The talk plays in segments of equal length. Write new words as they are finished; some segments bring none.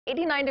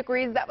89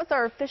 degrees, that was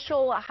our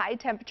official high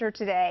temperature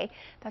today.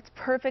 That's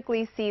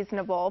perfectly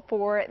seasonable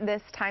for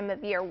this time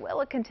of year.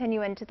 Will it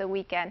continue into the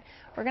weekend?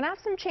 We're going to have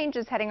some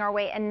changes heading our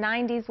way, and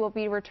 90s will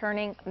be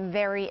returning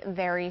very,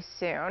 very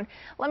soon.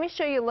 Let me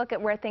show you a look at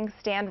where things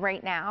stand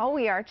right now.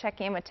 We are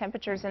checking in with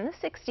temperatures in the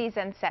 60s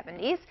and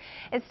 70s.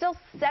 It's still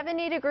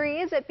 70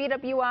 degrees at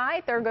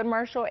BWI, Thurgood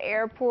Marshall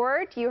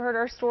Airport. You heard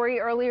our story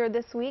earlier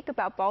this week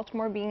about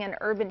Baltimore being an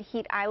urban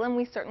heat island.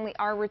 We certainly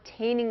are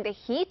retaining the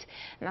heat,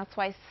 and that's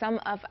why some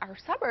of our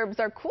suburbs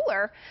are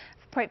cooler,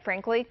 quite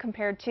frankly,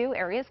 compared to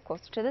areas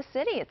closer to the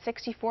city. It's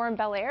 64 in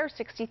Bel Air,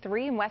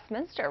 63 in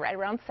Westminster, right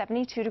around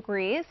 72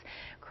 degrees.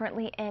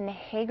 Currently in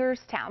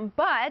Hagerstown,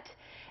 but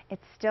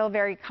it's still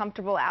very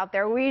comfortable out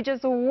there. We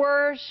just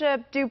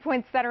worship dew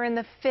points that are in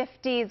the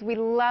 50s. We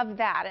love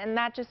that, and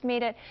that just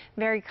made it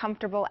very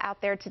comfortable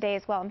out there today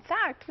as well. In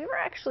fact, we were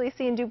actually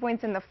seeing dew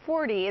points in the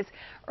 40s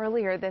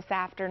earlier this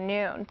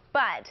afternoon,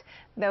 but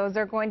those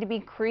are going to be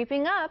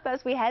creeping up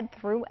as we head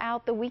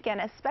throughout the weekend,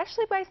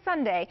 especially by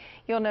Sunday.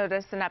 You'll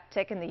notice an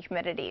uptick in the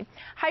humidity.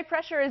 High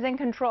pressure is in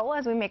control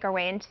as we make our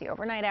way into the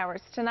overnight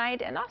hours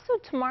tonight and also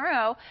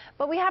tomorrow,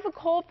 but we have a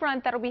cold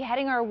front that'll be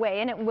heading our way,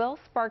 and it will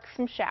spark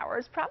some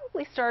showers,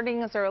 probably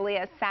starting as early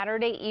as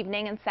Saturday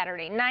evening and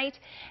Saturday night,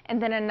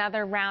 and then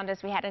another round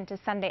as we head into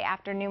Sunday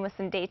afternoon with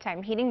some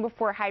daytime heating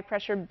before high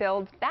pressure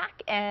builds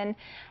back in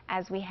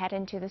as we head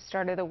into the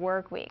start of the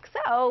work week.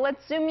 So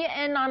let's zoom you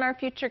in on our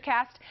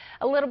futurecast.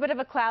 A little bit of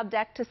a cloud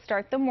deck to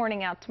start the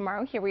morning out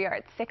tomorrow. Here we are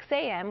at 6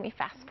 a.m. We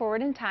fast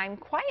forward in time.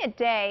 Quiet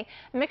day,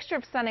 a mixture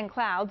of sun and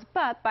clouds,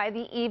 but by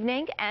the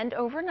evening and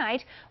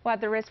overnight, we'll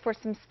have the risk for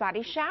some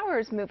spotty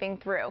showers moving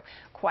through.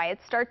 Quiet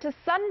start to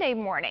Sunday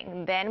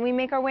morning. Then we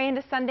make our way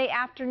into Sunday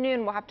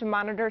afternoon. We'll have to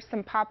monitor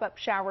some pop-up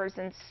showers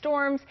and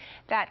storms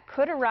that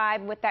could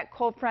arrive with that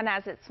cold front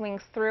as it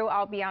swings through.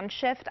 I'll be on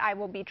shift. I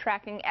will be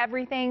tracking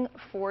everything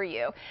for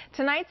you.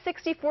 Tonight,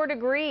 64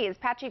 degrees,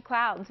 patchy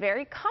clouds,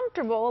 very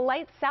comfortable, a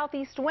light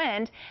southeast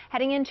wind.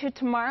 Heading into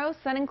tomorrow,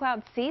 sun and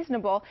clouds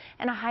seasonable,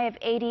 and a high of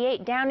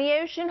 88. Down the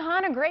ocean,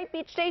 a great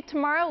beach day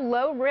tomorrow,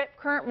 low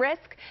current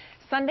risk.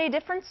 Sunday,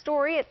 different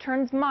story. It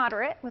turns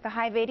moderate with a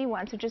high of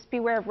 81, so just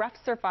beware of rough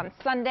surf on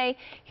Sunday.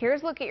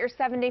 Here's a look at your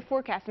 7-day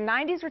forecast.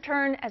 90s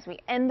return as we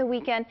end the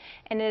weekend,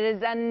 and it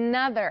is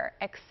another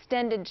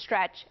extended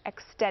stretch,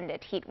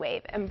 extended heat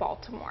wave in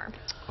Baltimore.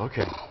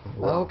 Okay.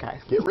 Well, okay.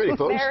 Get ready,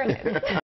 folks. There it is.